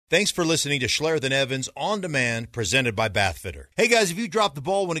Thanks for listening to Schlereth and Evans On Demand, presented by Bathfitter. Hey guys, if you drop the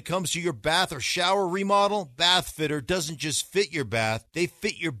ball when it comes to your bath or shower remodel, Bathfitter doesn't just fit your bath, they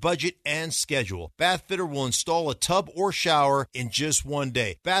fit your budget and schedule. Bathfitter will install a tub or shower in just one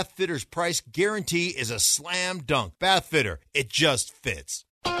day. Bathfitter's price guarantee is a slam dunk. Bathfitter, it just fits.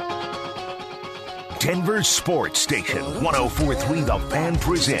 Denver Sports Station 104.3 The Fan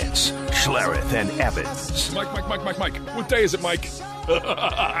presents Schlereth and Evans. Mike. What day is it, Mike?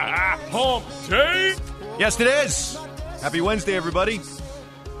 Hump day? Yes, it is. Happy Wednesday, everybody.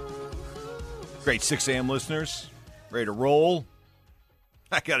 Great 6 a.m. listeners. Ready to roll.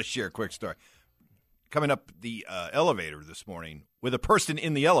 I got to share a quick story. Coming up the elevator this morning with a person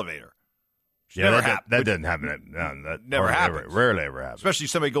in the elevator. Yeah, that doesn't happen. That never happens. Rarely ever happens. Especially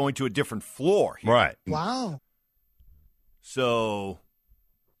somebody going to a different floor. Here. Right. Wow. So,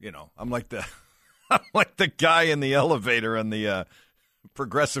 I'm like the guy in the elevator on the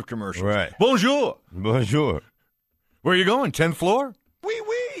Progressive commercial. Right. Bonjour. Bonjour. Where are you going? 10th floor? Oui.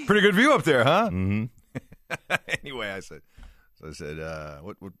 Pretty good view up there, huh? Mm-hmm. Anyway, I said,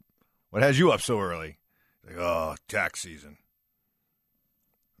 what has you up so early? He's like, oh, tax season.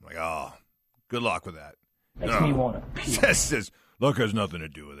 I'm like, oh, good luck with that. Makes me want to pee. Says, look, has nothing to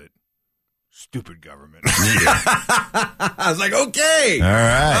do with it. Stupid government. I was like, okay.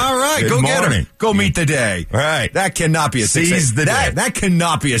 All right. Good Go morning. get him. Go meet the day. Right. That cannot be a 6 Seize the day. That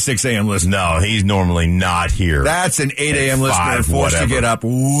cannot be a 6 a.m. listener. No, he's normally not here. That's an 8 a.m. listener 5, forced whatever. to get up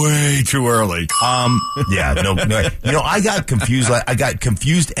way too early. Yeah, no. I got confused. I got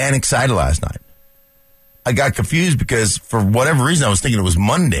confused and excited last night. I got confused because for whatever reason I was thinking it was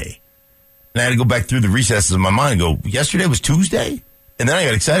Monday. And I had to go back through the recesses of my mind and go, yesterday was Tuesday? And then I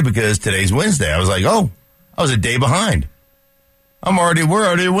got excited because today's Wednesday. I was like, oh, I was a day behind. We're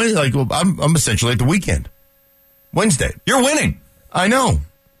already Wednesday. Like, well, I'm essentially at the weekend. Wednesday. You're winning. I know.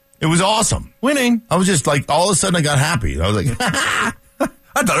 It was awesome. Winning. I was just like, all of a sudden I got happy. I was like, I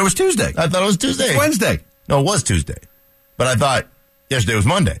thought it was Tuesday. I thought it was Tuesday. It's Wednesday. No, it was Tuesday. But I thought yesterday was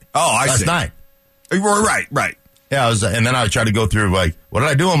Monday. Oh, I see. Last night. Right. Yeah, and then I tried to go through, like, what did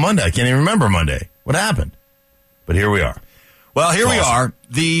I do on Monday? I can't even remember Monday. What happened? But here we are. Well, here we Awesome. are.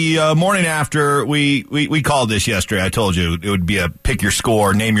 The morning after, we called this yesterday. I told you it would be a pick your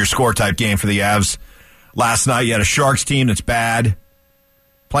score, name your score type game for the Avs. Last night, you had a Sharks team that's bad,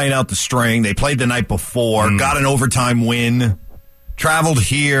 playing out the string. They played the night before, got an overtime win, traveled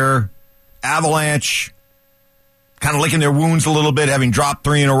here, Avalanche, kind of licking their wounds a little bit, having dropped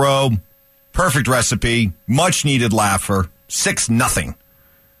 3 in a row. Perfect recipe, much needed laugher, 6-0.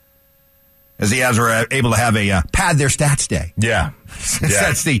 As the Avs were able to have a pad their stats day. Yeah.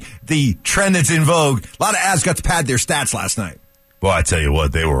 That's the trend that's in vogue. A lot of Avs got to pad their stats last night. Well, I tell you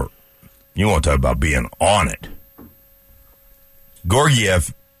what, you want to talk about being on it.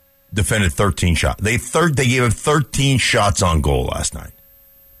 Georgiev defended 13 shots. They gave him 13 shots on goal last night.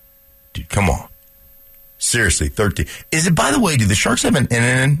 Dude, come on. Seriously, 13. Is it, by the way, do the Sharks have an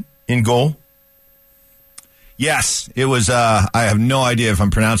NN in goal? Yes, it was, I have no idea if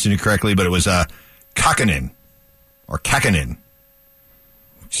I'm pronouncing it correctly, but it was Kakinen. Or Kakinen.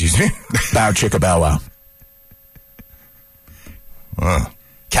 Excuse me? Bow chicka bow wow.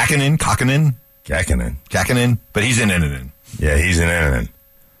 Kakinen. But he's in Eninen. Yeah, he's in NN.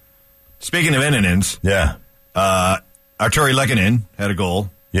 Speaking of Enninens, Yeah. Arturi Lehkonen had a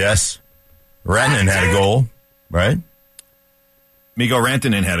goal. Yes. Rantanen had a goal, right? Mikko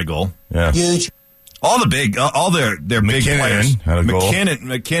Rantanen had a goal. Yeah. Huge. All their big McKinnon players. had a goal.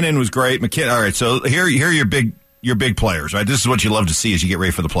 McKinnon was great. All right, so here are your big players, right? This is what you love to see as you get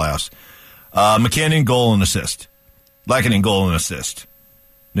ready for the playoffs. McKinnon, goal and assist. Lehkonen, goal and assist.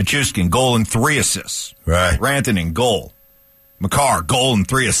 Nichushkin, goal and 3 assists. Right. Rantanen, goal. Makar, goal and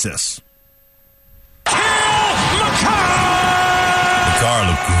 3 assists. Makar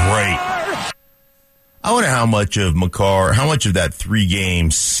looked great. I wonder how much of that 3-game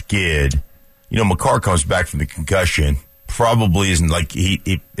skid, Makar comes back from the concussion, probably isn't like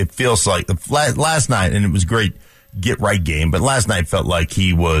it feels like last night, and it was a great get-right game, but last night felt like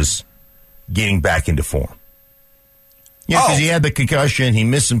he was getting back into form. Yeah, because he had the concussion, he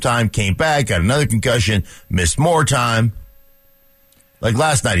missed some time, came back, got another concussion, missed more time. Like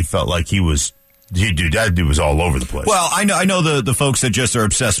last night, he felt like he was... Dude, that dude was all over the place. Well, I know the folks that just are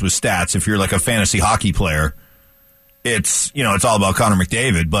obsessed with stats. If you're like a fantasy hockey player, it's all about Connor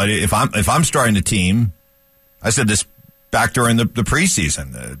McDavid. But if I'm starting the team, I said this back during the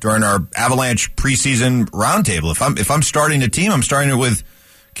preseason, during our Avalanche preseason roundtable. If I'm starting a team, I'm starting it with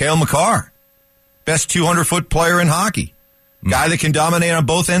Cale Makar, best 200-foot player in hockey, guy that can dominate on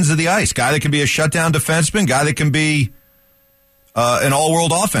both ends of the ice, guy that can be a shutdown defenseman, guy that can be an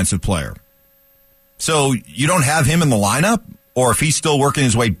all-world offensive player. So you don't have him in the lineup, or if he's still working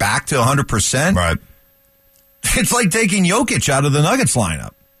his way back to 100%, Right. It's like taking Jokic out of the Nuggets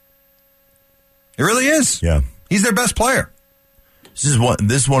lineup. It really is. Yeah. He's their best player. This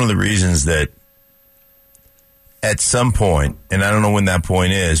is one of the reasons that at some point, and I don't know when that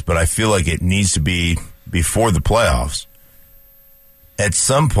point is, but I feel like it needs to be before the playoffs. At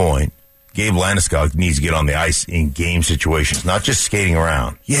some point, Gabe Landeskog needs to get on the ice in game situations, not just skating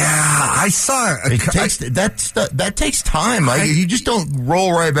around. Yeah, I saw That takes time. You just don't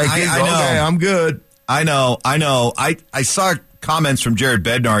roll right back in. I know. Okay, I'm good. I know. I saw comments from Jared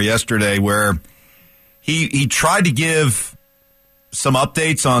Bednar yesterday where he tried to give some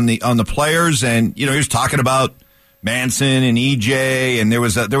updates on the players, and he was talking about Manson and EJ, and there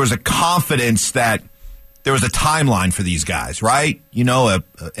was a confidence that there was a timeline for these guys, right?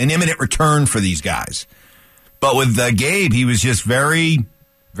 An imminent return for these guys. But with Gabe, he was just very,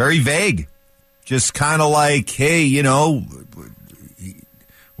 very vague. Just kind of like, hey,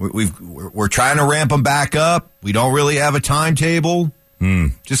 we're trying to ramp them back up. We don't really have a timetable.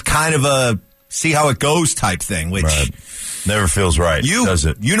 Just kind of a see how it goes type thing, which never feels right, does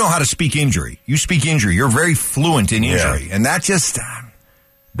it? You know how to speak injury. You speak injury. You're very fluent in injury. And that just...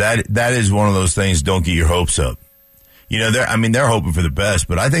 That is one of those things, don't get your hopes up. They're hoping for the best,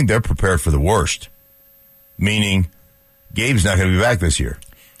 but I think they're prepared for the worst. Meaning, Gabe's not going to be back this year.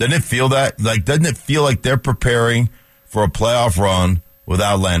 Doesn't it feel that? Doesn't it feel like they're preparing for a playoff run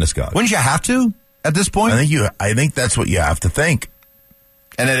without Landeskog? Wouldn't you have to at this point? I think that's what you have to think.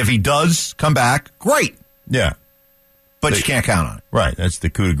 And that if he does come back, great. Yeah. But you can't count on it. Right. That's the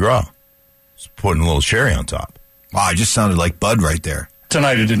coup de grace. Just putting a little cherry on top. Wow, I just sounded like Bud right there.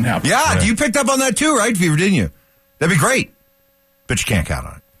 Tonight it didn't happen. Yeah, you picked up on that too, right, Fever, didn't you? That'd be great. But you can't count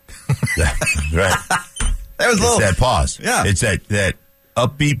on it. Yeah, right. That was it's that pause. Yeah. It's that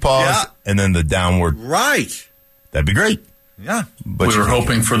upbeat pause and then the downward. Right. That'd be great. Yeah. But we were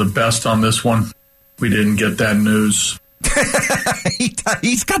hoping for the best on this one. We didn't get that news.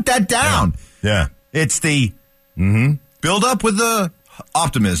 He's got that down. Yeah. It's the build up with the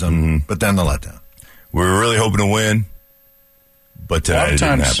optimism, but then the letdown. We were really hoping to win, but tonight it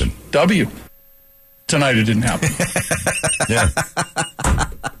didn't happen. W. Tonight it didn't happen. Yeah.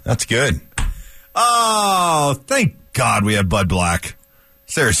 That's good. Oh, thank God we have Bud Black.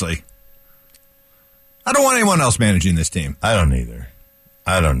 Seriously. I don't want anyone else managing this team. I don't either.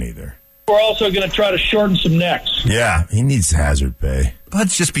 We're also going to try to shorten some necks. Yeah, he needs hazard pay.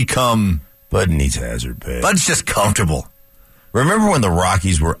 Bud's just become... Bud needs hazard pay. Bud's just comfortable. Remember when the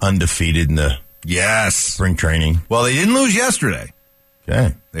Rockies were undefeated in the spring training? Well, they didn't lose yesterday.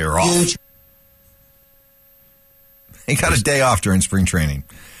 Okay. They were off. They got a day off during spring training.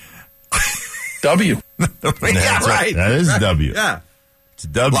 W. Yeah, right. That is a W. Yeah. It's a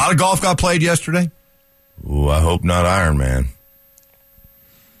W. A lot of golf got played yesterday. Ooh, I hope not Iron Man.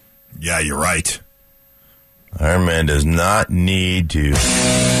 Yeah, you're right. Iron Man does not need to risk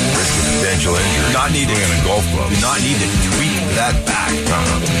a potential injury. Not need in a golf club. Do not need to tweak that back.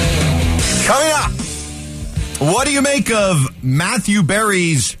 Coming up, what do you make of Matthew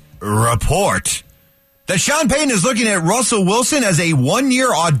Berry's report that Sean Payton is looking at Russell Wilson as a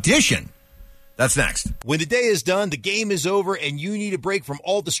one-year audition? That's next. When the day is done, the game is over, and you need a break from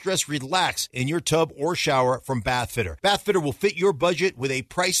all the stress, relax in your tub or shower from Bath Fitter. Bath Fitter will fit your budget with a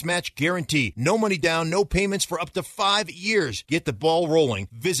price match guarantee. No money down, no payments for up to 5 years. Get the ball rolling.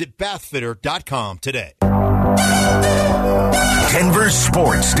 Visit bathfitter.com today. Denver's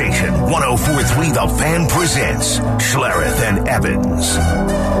sports station, 104.3 The Fan presents Schlereth and Evans.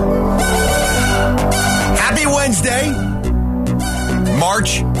 Happy Wednesday,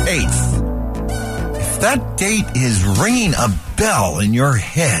 March 8th. That date is ringing a bell in your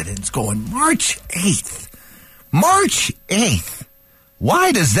head. It's going, March 8th. March 8th.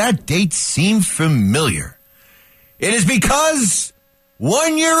 Why does that date seem familiar? It is because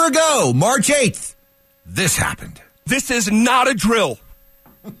 1 year ago, March 8th, this happened. This is not a drill.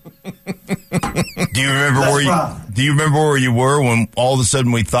 Do you remember where you were when all of a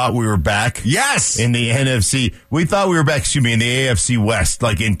sudden we thought we were back? Yes. In the NFC. We thought we were back, in the AFC West,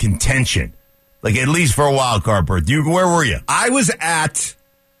 like in contention. Like at least for a wild card berth. Where were you? I was at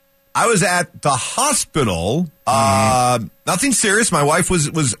the hospital. Nothing serious. My wife was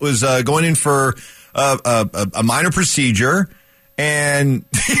going in for a minor procedure, and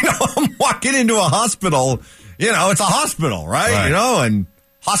I'm walking into a hospital. It's a hospital, right? And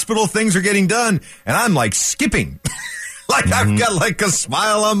hospital things are getting done, and I'm like skipping. I've got like a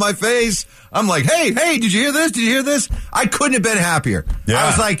smile on my face. I'm like, hey, did you hear this? Did you hear this? I couldn't have been happier. Yeah.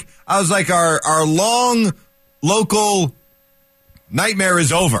 I was like our long local Nightmare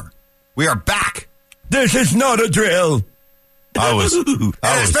is over. We are back. This is not a drill.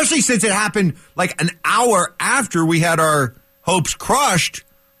 Especially since it happened like an hour after we had our hopes crushed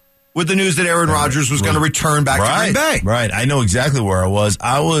with the news that Aaron Rodgers was going to return back to Green Bay. Right. I know exactly where I was.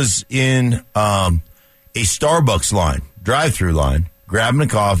 I was in a Starbucks line, drive-through line, grabbing a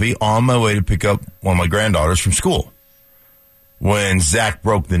coffee on my way to pick up one of my granddaughters from school when Zach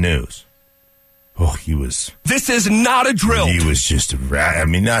broke the news. Oh, he was... This is not a drill. He was just,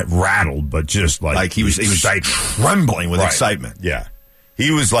 not rattled, but just like he was trembling with excitement. Yeah.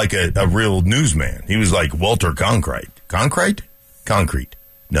 He was like a real newsman. He was like Walter Concrete. Concrete.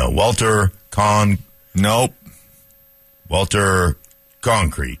 No, Walter Nope. Walter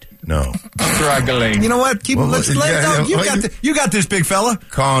Concrete. No. Struggling. You know what? You got this, big fella.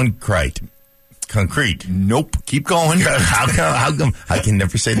 Concrete. Nope. Keep going. How come I can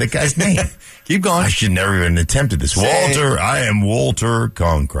never say the guy's name? Keep going. I should never even attempted this. I am Walter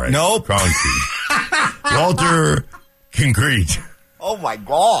Concrete. Nope. Concrete. Walter Concrete. Oh, my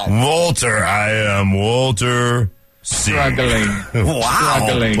God. Walter, I am Walter C. Struggling. Wow.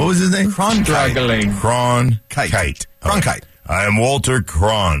 Struggling. What was his name? Struggling. Cronkite. Cronkite. I am Walter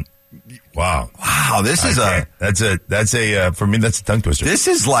Cron. Wow. This is for me, that's a tongue twister. This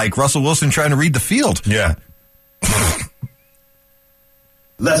is like Russell Wilson trying to read the field. Yeah.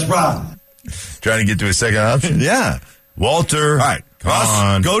 Let's ride. Trying to get to a second option? Yeah. Walter. All right.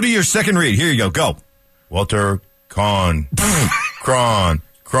 Russ, go to your second read. Here you go. Go. Walter Cron. Like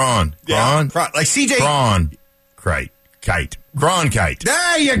CJ. Kite. Cronkite.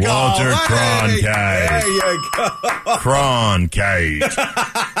 There you go. Walter Cronkite. There you go. Cronkite.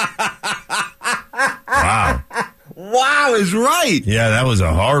 Wow. Wow is right. Yeah, that was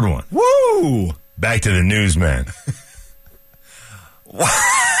a hard one. Woo. Back to the news, man.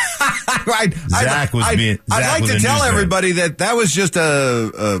 Right. Zach was being. I'd like to tell everybody that was just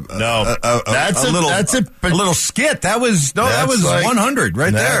a little skit. That was like 100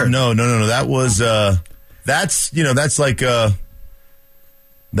 right there. No. That was that's like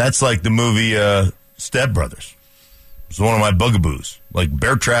the movie Step Brothers. It's one of my bugaboos, like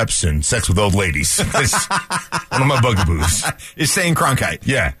bear traps and sex with old ladies. It's one of my bugaboos. Is saying Cronkite.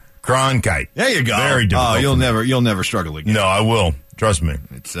 Yeah, Cronkite. There you go. Very difficult. Oh, you'll never struggle again. No, I will. Trust me.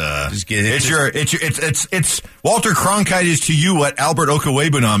 It's Walter Cronkite is to you what Albert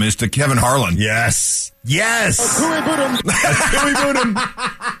Okwuegbunam is to Kevin Harlan. Yes.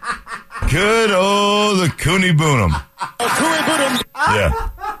 Good old the Cooney Boonham. Yeah.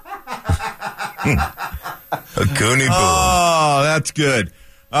 A Cooney Boonham. Oh, that's good.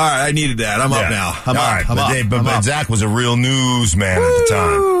 All right, I needed that. I'm up now. But Zach was a real newsman at the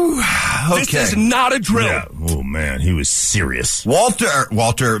time. Okay. This is not a drill. Yeah. Oh, man, he was serious. Walter,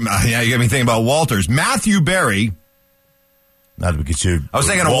 yeah, you got me thinking about Walters. Matthew Berry. Not to be confused. I was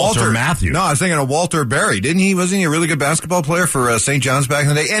thinking of Walter Matthew. No, I was thinking of Walter Berry. Wasn't he a really good basketball player for St. John's back in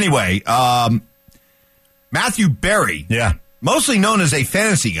the day? Anyway, Matthew Berry. Yeah. Mostly known as a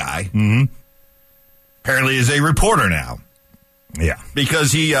fantasy guy. Mm-hmm. Apparently is a reporter now. Yeah.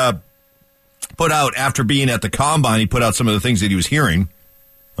 Because he put out, after being at the Combine, he put out some of the things that he was hearing.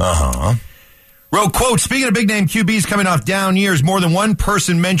 Uh-huh. Wrote, quote, speaking of big-name QBs coming off down years, more than one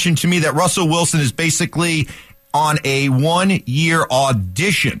person mentioned to me that Russell Wilson is basically on a one-year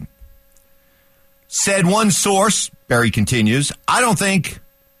audition. Said one source, Barry continues, I don't think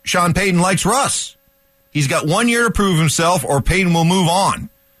Sean Payton likes Russ. He's got 1 year to prove himself or Payton will move on.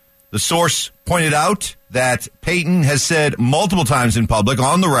 The source pointed out that Payton has said multiple times in public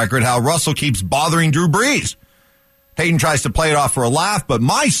on the record how Russell keeps bothering Drew Brees. Payton tries to play it off for a laugh, but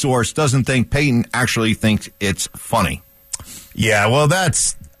my source doesn't think Payton actually thinks it's funny. Yeah, well,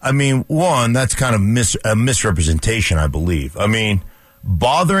 that's kind of a misrepresentation, I believe. I mean,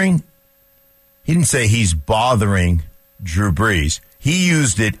 bothering, he didn't say he's bothering Drew Brees. He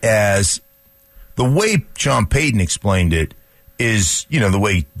used it as, the way Sean Payton explained it is, the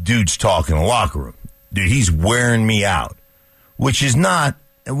way dudes talk in the locker room. Dude, he's wearing me out, which is not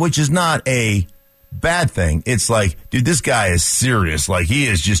a bad thing. It's like, dude, this guy is serious. Like, he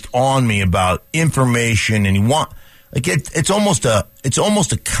is just on me about information, and it's almost a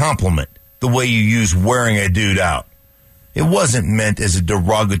compliment the way you use wearing a dude out. It wasn't meant as a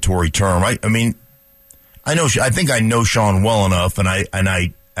derogatory term. I think I know Sean well enough, and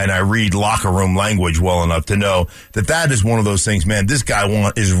I read locker room language well enough to know that is one of those things, man. This guy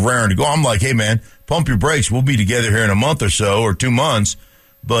is raring to go. I'm like, hey, man, pump your brakes. We'll be together here in a month or so, or 2 months.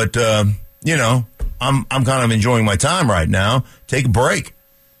 But, I'm kind of enjoying my time right now. Take a break.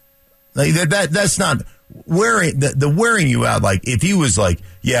 Like that's not wearing the wearing you out. Like, if he was like,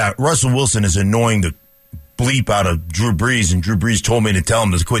 yeah, Russell Wilson is annoying the bleep out of Drew Brees, and Drew Brees told me to tell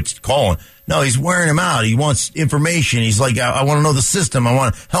him to quit calling. No, he's wearing him out. He wants information. He's like, I want to know the system. I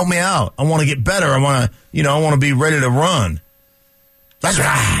want to help me out. I want to get better. I want to be ready to run. That's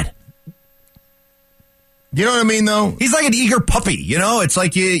right. You know what I mean, though? He's like an eager puppy, It's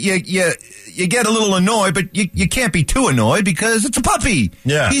like you get a little annoyed, but you can't be too annoyed because it's a puppy.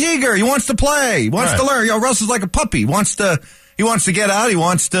 Yeah. He's eager. He wants to play. He wants to learn. Russell's like a puppy. He wants to get out. He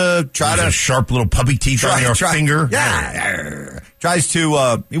wants to try to... sharp little puppy teeth on your finger. Yeah. Tries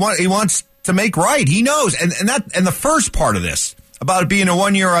to... He wants to make right. He knows. And the first part of this, about it being a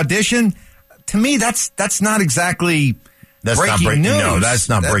one-year audition, to me, that's not exactly breaking news. No, that's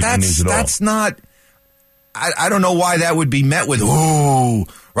not breaking news at all. That's not... I don't know why that would be met with, ooh,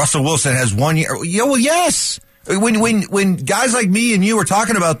 Russell Wilson has 1 year. Yeah, well, yes. When guys like me and you are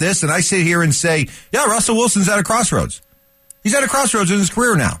talking about this, and I sit here and say, yeah, Russell Wilson's at a crossroads. He's at a crossroads in his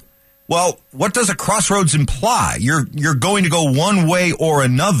career now. Well, what does a crossroads imply? You're going to go one way or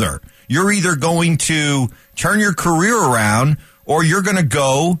another. You're either going to turn your career around, or you're going to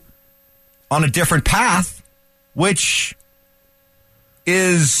go on a different path, which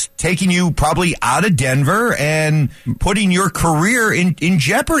is taking you probably out of Denver and putting your career in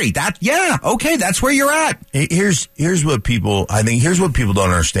jeopardy. That's where you're at. Here's what people don't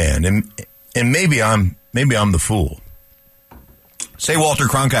understand, and maybe I'm the fool. Say Walter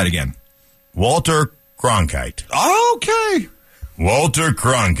Cronkite again. Walter Cronkite. Okay. Walter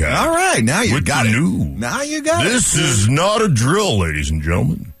Cronkite. All right, now you got it. Now you got it. This is not a drill, ladies and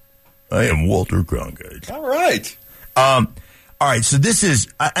gentlemen. I am Walter Cronkite. All right. All right, so this is,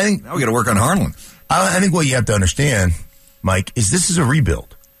 I think... Now we got to work on Harlan. I think what you have to understand, Mike, is this is a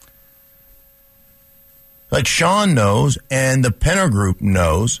rebuild. Like Sean knows, and the Penner Group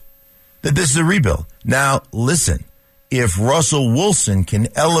knows, that this is a rebuild. Now, listen, if Russell Wilson can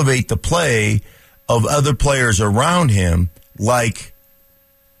elevate the play of other players around him like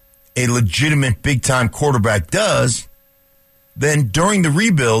a legitimate big-time quarterback does, then during the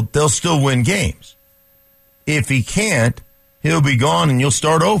rebuild, they'll still win games. If he can't, he'll be gone and you'll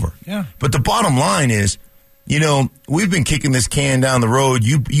start over. Yeah. But the bottom line is, we've been kicking this can down the road.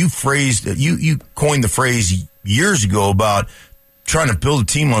 You coined the phrase years ago about trying to build a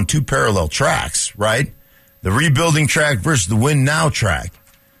team on two parallel tracks, right? The rebuilding track versus the win now track.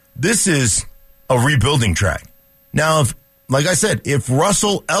 This is a rebuilding track. Now, like I said, if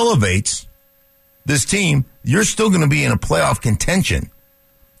Russell elevates this team, you're still going to be in a playoff contention,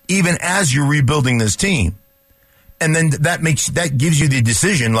 even as you're rebuilding this team. And then that gives you the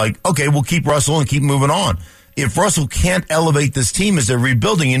decision, like, okay, we'll keep Russell and keep moving on. If Russell can't elevate this team as they're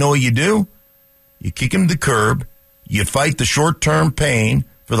rebuilding, you know what you do? You kick him to the curb, you fight the short-term pain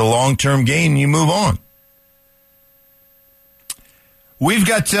for the long-term gain, and you move on. We've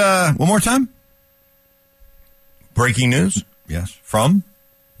got, one more time? Breaking news? Yes. From?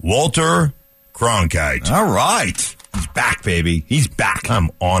 Walter Cronkite. All right. He's back, baby. He's back. I'm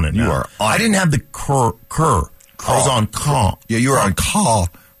on it now. You are on I didn't have the cur. I was on caw. Yeah, you were on caw,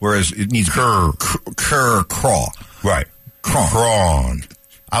 whereas it needs craw. Right. Cron.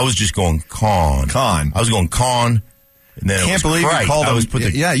 I was just going con. I was going con, and then can't believe you called him.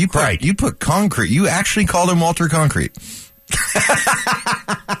 You put concrete. You actually called him Walter Concrete.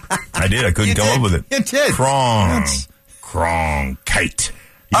 I did. I couldn't come up with it. You did. Cronkite.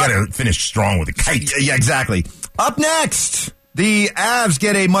 You got to finish strong with a kite. Yeah, exactly. Up next, the Avs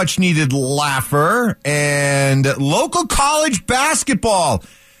get a much-needed laugher, and local college basketball.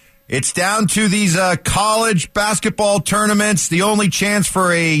 It's down to these college basketball tournaments, the only chance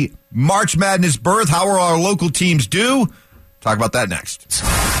for a March Madness berth. How will our local teams do? Talk about that next.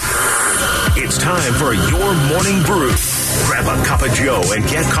 It's time for your morning brew. Grab a cup of Joe and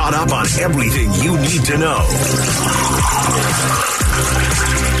get caught up on everything you need to know.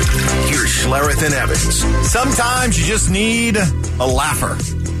 Here's Schlereth and Evans. Sometimes you just need a laugher.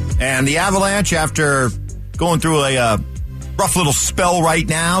 And the Avalanche, after going through a rough little spell right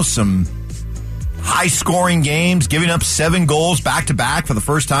now, some high-scoring games, giving up 7 goals back-to-back for the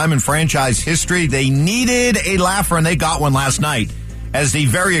first time in franchise history, they needed a laugher, and they got one last night as the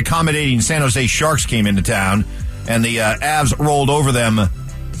very accommodating San Jose Sharks came into town, and the Avs rolled over them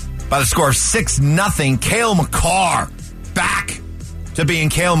by the score of 6-0. Cale Makar back to being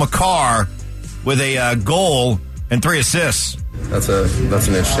Cale Makar with a goal and 3 assists. That's an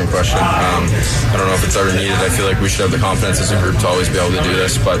interesting question. I don't know if it's ever needed. I feel like we should have the confidence as a group to always be able to do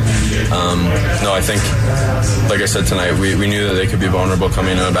this. But no, I think, like I said tonight, we knew that they could be vulnerable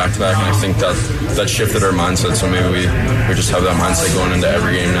coming in a back-to-back, and I think that shifted our mindset. So maybe we just have that mindset going into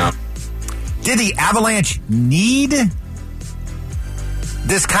every game now. Did the Avalanche need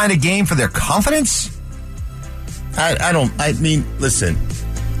this kind of game for their confidence? I don't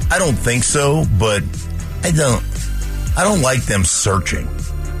think so, but I don't like them searching.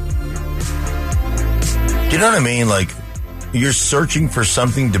 Do you know what I mean? Like, you're searching for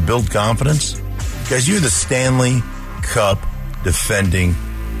something to build confidence? Guys, you're the Stanley Cup defending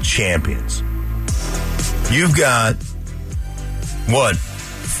champions. You've got,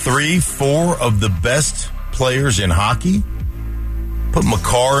 3-4 of the best players in hockey? Put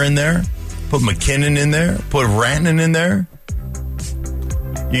Makar in there. Put McKinnon in there. Put Rantanen in there.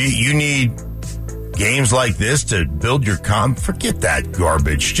 You need games like this to build your Forget that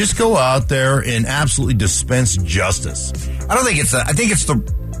garbage. Just go out there and absolutely dispense justice. I don't think I think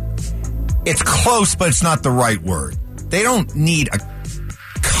it's close, but it's not the right word. They don't need a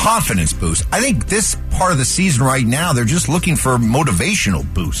confidence boost. I think this part of the season right now, they're just looking for motivational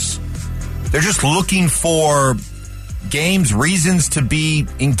boosts. They're just looking for games, reasons to be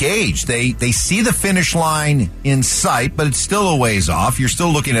engaged. They see the finish line in sight, but it's still a ways off. You're still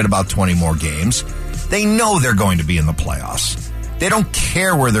looking at about 20 more games. They know they're going to be in the playoffs. They don't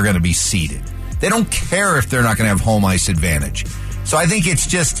care where they're going to be seated. They don't care if they're not going to have home ice advantage. So I think it's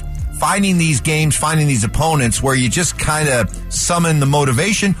just finding these games, finding these opponents where you just kind of summon the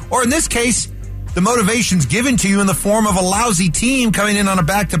motivation, or in this case, the motivation's given to you in the form of a lousy team coming in on a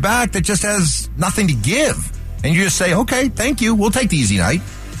back-to-back that just has nothing to give. And you just say, okay, thank you, we'll take the easy night.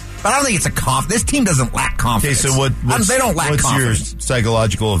 But I don't think it's a this team doesn't lack confidence. Okay, so they don't lack what's confidence. Your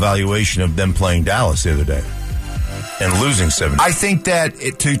psychological evaluation of them playing Dallas the other day and losing 7? I think that,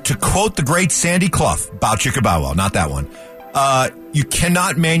 to quote the great Sandy Clough, Bow Chicka Bow Wow, not that one, you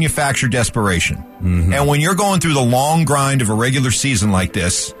cannot manufacture desperation. Mm-hmm. And when you're going through the long grind of a regular season like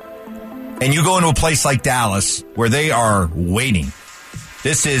this, and you go into a place like Dallas where they are waiting,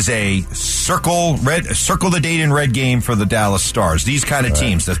 this is a circle the date in red game for the Dallas Stars. These kind of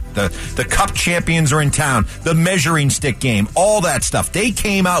teams, the Cup champions are in town, the measuring stick game, all that stuff. They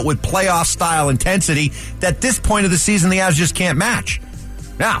came out with playoff style intensity that at this point of the season the Avs just can't match.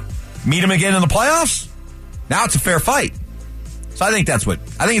 Now, meet them again in the playoffs. Now it's a fair fight. So I think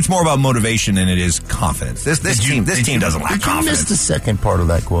it's more about motivation than it is confidence. This team doesn't lack confidence. Did you miss the second part of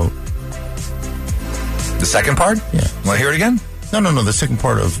that quote? The second part? Yeah. Want to hear it again? No. The second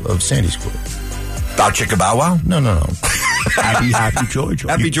part of Sandy's quote. Bow Chicka Bow Wow? No. Happy George.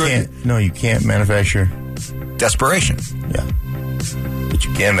 Happy George. You can't manufacture desperation. Yeah. But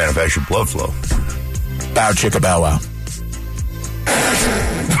you can manufacture blood flow. Bow Chicka Bow Wow.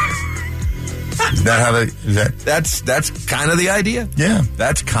 Is that how That's kind of the idea. Yeah.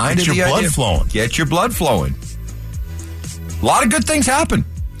 That's kind of the idea. Get your blood flowing. Get your blood flowing. A lot of good things happen.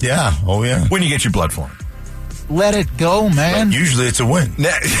 Yeah. Oh, yeah. When you get your blood flowing. Let it go, man. But usually it's a win.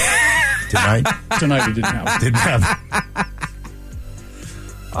 Tonight it didn't happen.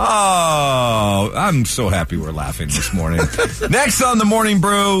 Oh, I'm so happy we're laughing this morning. Next on the Morning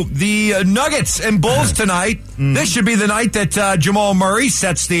Brew, the Nuggets and Bulls tonight. This should be the night that Jamal Murray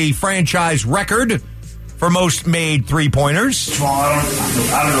sets the franchise record for most made three-pointers. Jamal,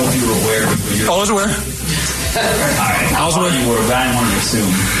 I don't know if you were aware. I was aware. I was aware you were, but I didn't want to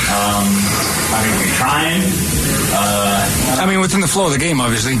assume. Were you trying? Within the flow of the game,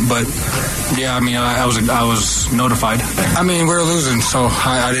 obviously, but yeah, I was notified. We were losing, so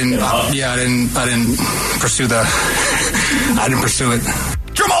I didn't pursue I didn't pursue it.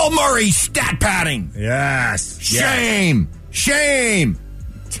 Jamal Murray stat padding. Yes. Shame.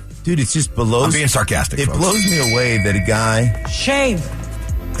 Dude, it's just below. I'm being sarcastic. It blows me away that a guy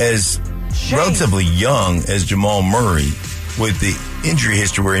as relatively young as Jamal Murray, with the injury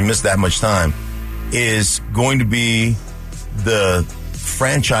history where he missed that much time, is going to be the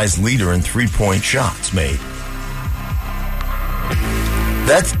franchise leader in 3-point shots made.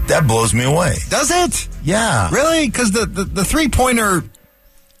 That blows me away. Does it? Yeah. Really? Because the 3-pointer,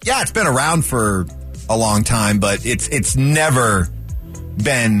 yeah, it's been around for a long time, but it's never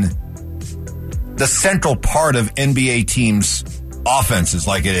been the central part of NBA teams' offenses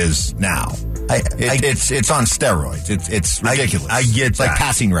like it is now. It's on steroids. It's ridiculous. I get it's that. Like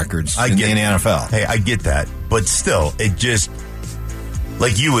passing records in the NFL. Hey, I get that. But still, it just,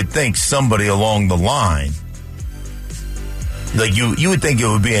 like, you would think somebody along the line, like you would think it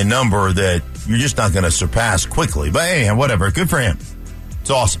would be a number that you're just not going to surpass quickly. But anyhow, whatever. Good for him. It's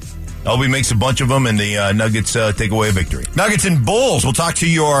awesome. I hope he makes a bunch of them and the Nuggets take away a victory. Nuggets and Bulls. We'll talk to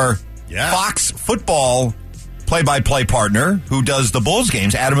your Fox football play-by-play partner who does the Bulls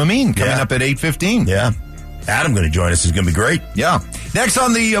games, Adam Amin, coming up at 8:15. Yeah. Adam going to join us. Is going to be great. Yeah. Next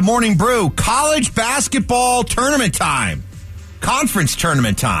on the Morning Brew, college basketball tournament time. Conference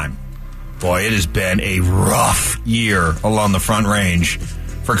tournament time. Boy, it has been a rough year along the Front Range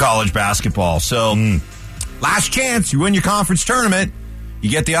for college basketball. So Last chance. You win your conference tournament. You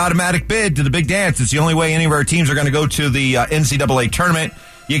get the automatic bid to the big dance. It's the only way any of our teams are going to go to the NCAA tournament.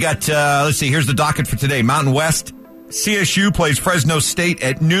 You got, let's see, here's the docket for today. Mountain West, CSU plays Fresno State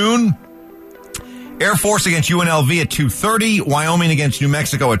at noon. Air Force against UNLV at 2:30. Wyoming against New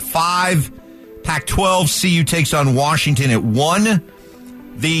Mexico at 5. Pac-12, CU takes on Washington at 1.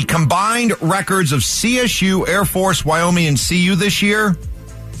 The combined records of CSU, Air Force, Wyoming, and CU this year,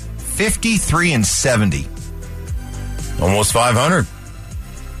 53-70. Almost 500.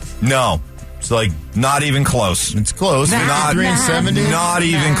 No. It's like not even close. It's close. 53-70. Not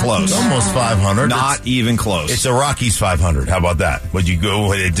even close. Almost 500. Not even close. It's a Rockies 500. How about that? Would you go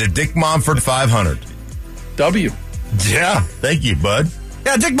with it? Dick Monfort 500. W. Yeah. Thank you, bud.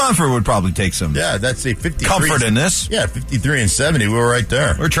 Yeah, Dick Monfort would probably take some. Yeah, that's a 53 comfort in this. Yeah, 53-70. We were right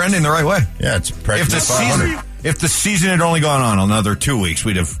there. We're trending the right way. Yeah, it's practically 500. If the season had only gone on another 2 weeks,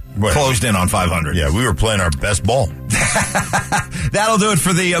 we'd have closed in on 500. Yeah, we were playing our best ball. That'll do it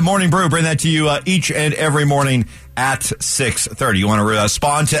for the Morning Brew. Bring that to you each and every morning at 6:30. You want to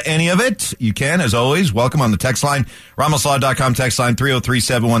respond to any of it? You can, as always. Welcome on the text line. RamosLaw.com text line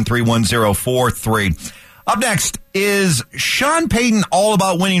 303-713-1043. Up next, is Sean Payton all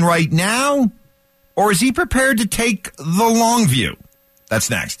about winning right now, or is he prepared to take the long view? That's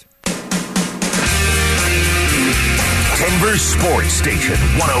next. Denver Sports Station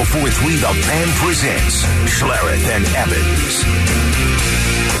 104.3 The Fan presents Schlereth and Evans.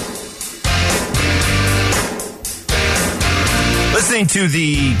 Listening to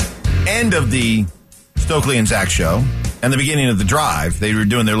the end of the Stokely and Zach show and the beginning of the drive, they were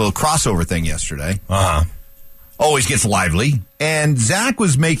doing their little crossover thing yesterday. Always gets lively. And Zach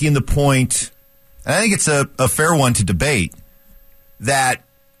was making the point, and I think it's a fair one to debate, that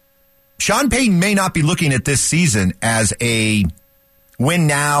Sean Payton may not be looking at this season as a win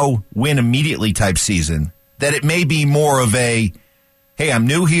now, win immediately type season. That it may be more of a, hey, I'm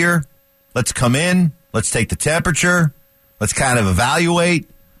new here. Let's come in. Let's take the temperature. Let's kind of evaluate.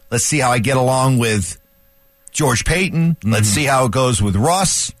 Let's see how I get along with George Payton. Let's see how it goes with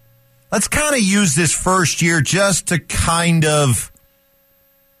Russ. Let's kind of use this first year just to kind of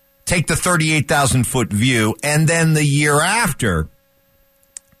take the 38,000-foot view. And then the year after,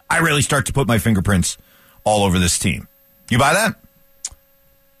 I really start to put my fingerprints all over this team. You buy that?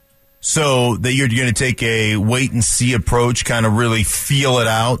 So that you're going to take a wait-and-see approach, kind of really feel it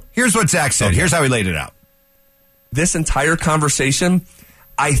out? Here's what Zach said. Okay. Here's how he laid it out. This entire conversation,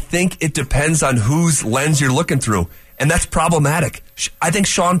 I think it depends on whose lens you're looking through. And that's problematic. I think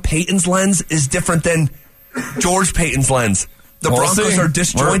Sean Payton's lens is different than George Payton's lens. The Broncos are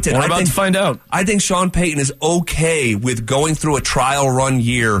disjointed. We're about to find out. I think Sean Payton is okay with going through a trial run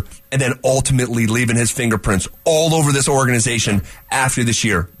year and then ultimately leaving his fingerprints all over this organization after this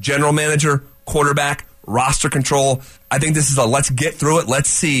year. General manager, quarterback, roster control. I think this is a let's get through it, let's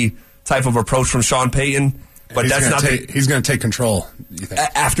see type of approach from Sean Payton. But that's not he's going to take control, you think?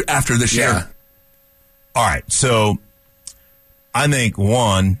 After this year. All right, so I think,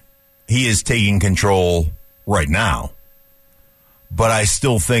 one, he is taking control right now. But I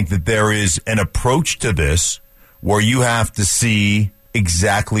still think that there is an approach to this where you have to see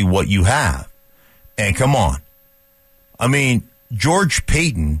exactly what you have. And come on. I mean, George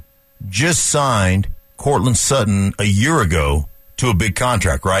Payton just signed Courtland Sutton a year ago to a big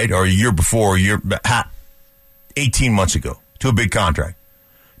contract, right? Or a year before, 18 months ago to a big contract.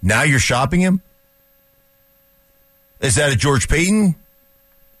 Now you're shopping him? Is that a George Payton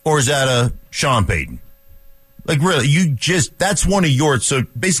or is that a Sean Payton? Like, really, that's one of yours. So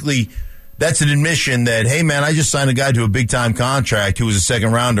basically, that's an admission that, hey, man, I just signed a guy to a big-time contract who was a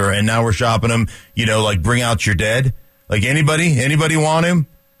second rounder, and now we're shopping him, like bring out your dead. Like, anybody want him?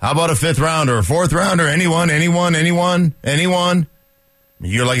 How about a fifth rounder, a fourth rounder? Anyone? You're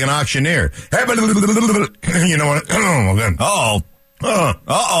like an auctioneer. You know what?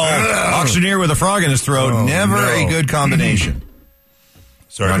 Auctioneer with a frog in his throat. Never a good combination.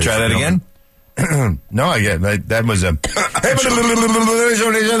 Sorry. You want to try that again? No, I get that was a third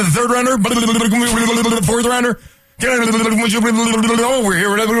rounder, fourth rounder. We're here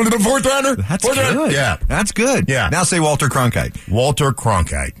with the fourth rounder. That's good. Yeah, that's good. Yeah. Now say Walter Cronkite. Walter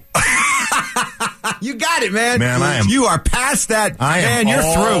Cronkite. You got it, man. Man, you are past that. You're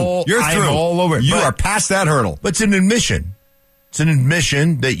through. You're through. All over it. You are past that hurdle. But it's an admission. It's an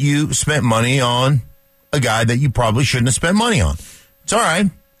admission that you spent money on a guy that you probably shouldn't have spent money on. It's all right.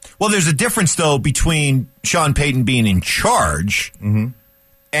 Well, there's a difference, though, between Sean Payton being in charge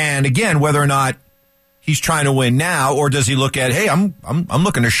and, again, whether or not he's trying to win now, or does he look at, hey, I'm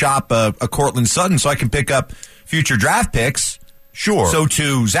looking to shop a Courtland Sutton so I can pick up future draft picks Sure. So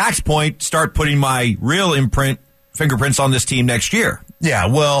to Zach's point, start putting my real fingerprints on this team next year. Yeah,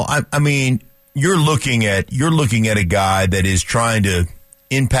 well, I mean, you're looking at a guy that is trying to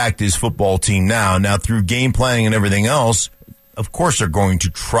impact his football team now. Now, through game planning and everything else, of course they're going to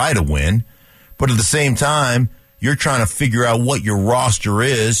try to win. But at the same time, you're trying to figure out what your roster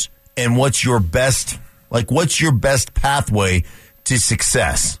is and what's your best pathway to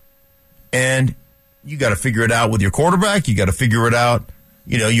success. And you got to figure it out with your quarterback. You got to figure it out.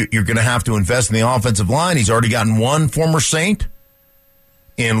 You know, you're going to have to invest in the offensive line. He's already gotten one former Saint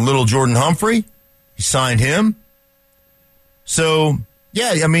in little Jordan Humphrey. He signed him. So,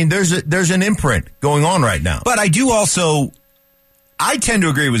 yeah, I mean, there's an imprint going on right now. But I tend to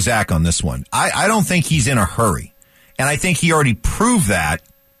agree with Zach on this one. I don't think he's in a hurry. And I think he already proved that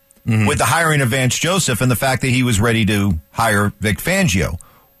with the hiring of Vance Joseph and the fact that he was ready to hire Vic Fangio.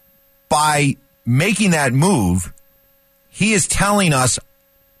 By making that move, he is telling us,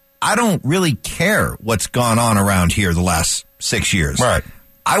 I don't really care what's gone on around here the last 6 years. Right.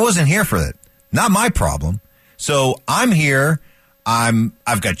 I wasn't here for it. Not my problem. So I'm here.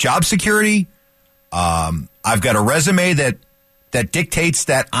 I've got job security. I've got a resume that dictates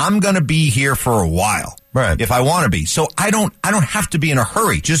that I'm going to be here for a while. Right. If I want to be. So I don't have to be in a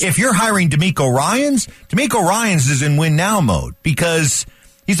hurry. Just if you're hiring DeMeco Ryans is in win now mode because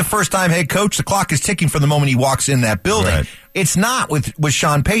he's a first-time head coach. The clock is ticking from the moment he walks in that building. Right. It's not with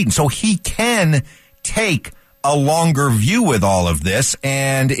Sean Payton. So he can take a longer view with all of this.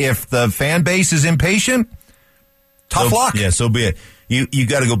 And if the fan base is impatient, tough luck. Yeah, so be it. You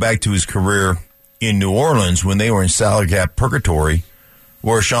got to go back to his career in New Orleans when they were in salary cap purgatory,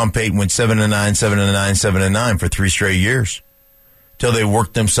 where Sean Payton went 7-9, 7-9, 7-9 for 3 straight years till they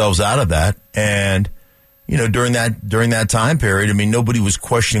worked themselves out of that. And you know, during that time period, I mean, nobody was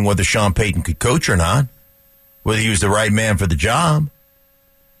questioning whether Sean Payton could coach or not, whether he was the right man for the job.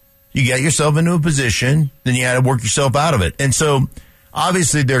 You got yourself into a position, then you had to work yourself out of it. And so,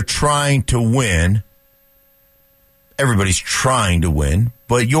 obviously, they're trying to win. Everybody's trying to win,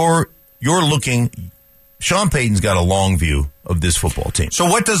 but you're looking. Sean Payton's got a long view of this football team. So,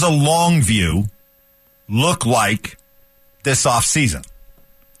 what does a long view look like this offseason?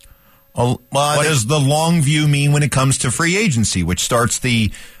 What does the long view mean when it comes to free agency, which starts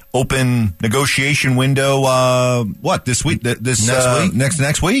the open negotiation window? This week? Next week?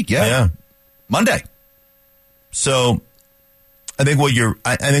 Next week? Yeah, Monday. So, I think what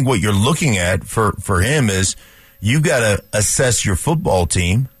you're looking at for him is you got to assess your football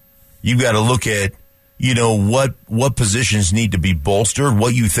team. You got to look at what positions need to be bolstered,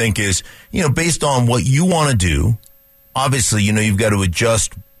 what you think is based on what you want to do. Obviously, you've got to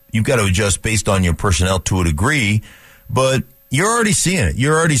adjust. You've got to adjust based on your personnel to a degree, but you're already seeing it.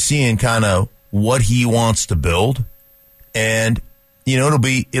 You're already seeing kind of what he wants to build, and it'll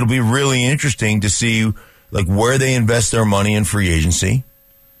be really interesting to see like where they invest their money in free agency.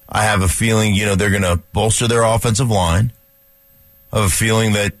 I have a feeling they're going to bolster their offensive line. I have a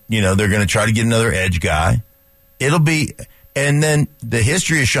feeling that they're going to try to get another edge guy. And then the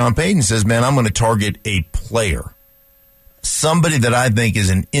history of Sean Payton says, man, I'm going to target a player. Somebody that I think is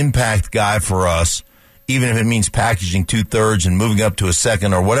an impact guy for us, even if it means packaging 2/3 and moving up to a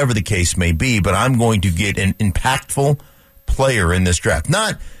second or whatever the case may be, but I'm going to get an impactful player in this draft.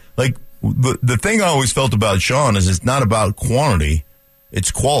 Not like the thing I always felt about Sean is it's not about quantity,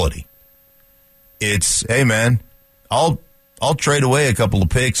 it's quality. It's, hey man, I'll trade away a couple of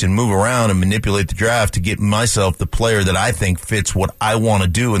picks and move around and manipulate the draft to get myself the player that I think fits what I want to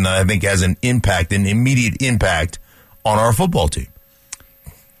do and that I think has an immediate impact on our football team.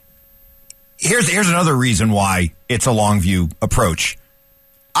 Here's another reason why it's a long view approach.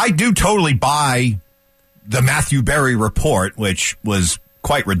 I do totally buy the Matthew Berry report, which was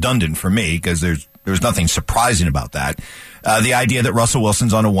quite redundant for me because there's nothing surprising about that. The idea that Russell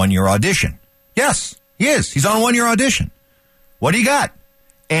Wilson's on a 1-year audition. Yes, he is. He's on a 1-year audition. What do you got?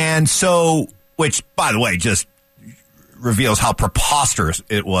 And so, which, by the way, just reveals how preposterous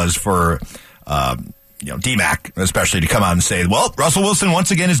it was for DMAC, especially to come out and say, well, Russell Wilson once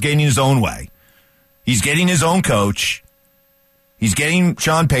again is getting his own way. He's getting his own coach. He's getting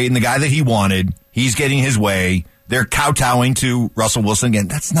Sean Payton, the guy that he wanted. He's getting his way. They're kowtowing to Russell Wilson again.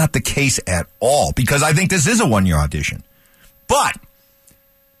 That's not the case at all because I think this is a 1-year audition. But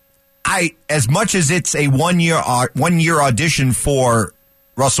as much as it's a 1-year audition for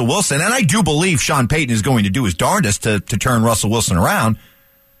Russell Wilson, and I do believe Sean Payton is going to do his darndest to turn Russell Wilson around,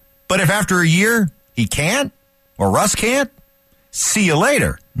 but if after a year he can't or Russ can't, see you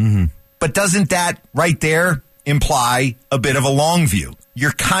later. Mm-hmm. But doesn't that right there imply a bit of a long view?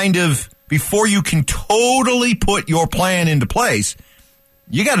 You're kind of before you can totally put your plan into place,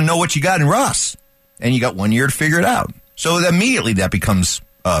 you got to know what you got in Russ. And you got 1 year to figure it out. So immediately that becomes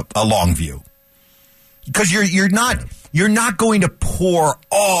a long view. Because you're not going to pour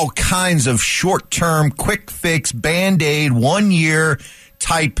all kinds of short-term, quick fix, Band-Aid, 1 year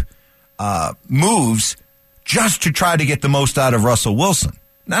type moves just to try to get the most out of Russell Wilson.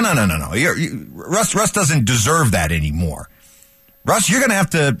 No. Russ doesn't deserve that anymore. Russ, you're gonna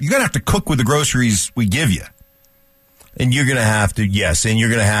have to cook with the groceries we give you, and you're gonna have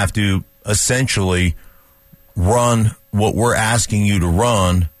to essentially run what we're asking you to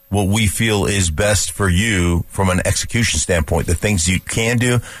run, what we feel is best for you from an execution standpoint. The things you can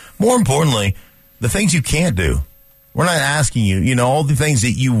do, more importantly, the things you can't do. We're not asking you, all the things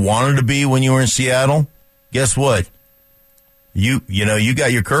that you wanted to be when you were in Seattle. Guess what? You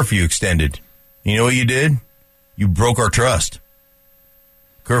got your curfew extended. You know what you did? You broke our trust.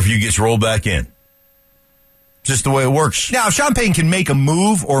 Curfew gets rolled back in. Just the way it works. Now, if Sean Payton can make a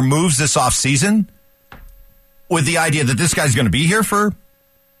move or moves this offseason with the idea that this guy's going to be here for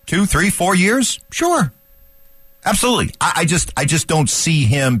 2, 3, 4 years, sure. Absolutely. I just don't see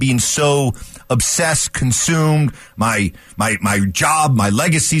him being so obsessed, consumed. My job, my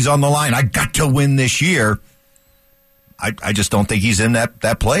legacy's on the line. I got to win this year. I just don't think he's in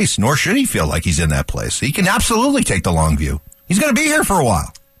that place, nor should he feel like he's in that place. He can absolutely take the long view. He's going to be here for a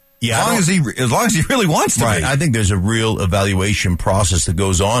while. Yeah, as long as he really wants to be. I think there's a real evaluation process that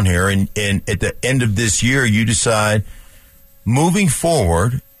goes on here, and at the end of this year, you decide moving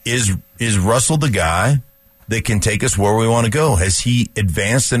forward, is Russell the guy that can take us where we want to go? Has he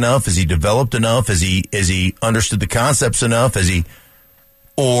advanced enough? Has he developed enough? Has he understood the concepts enough?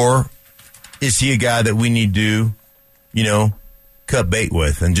 Or is he a guy that we need to, cut bait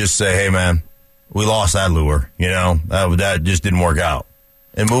with and just say, hey man, we lost that lure, that just didn't work out,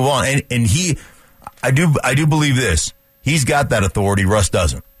 and move on. And I do believe this. He's got that authority. Russ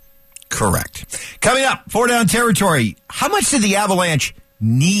doesn't. Correct. Coming up, 4 Down Territory. How much did the Avalanche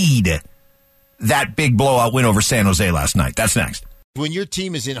need that big blowout win over San Jose last night? That's next. When your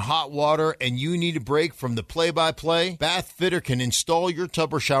team is in hot water and you need a break from the play-by-play, Bath Fitter can install your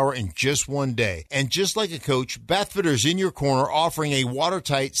tub or shower in just one day. And just like a coach, Bath Fitter is in your corner offering a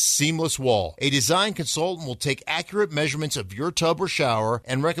watertight, seamless wall. A design consultant will take accurate measurements of your tub or shower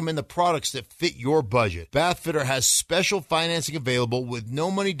and recommend the products that fit your budget. Bath Fitter has special financing available with no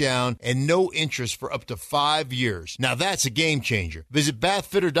money down and no interest for up to 5 years. Now that's a game changer. Visit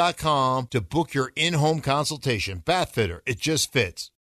bathfitter.com to book your in-home consultation. Bath Fitter, it just fits.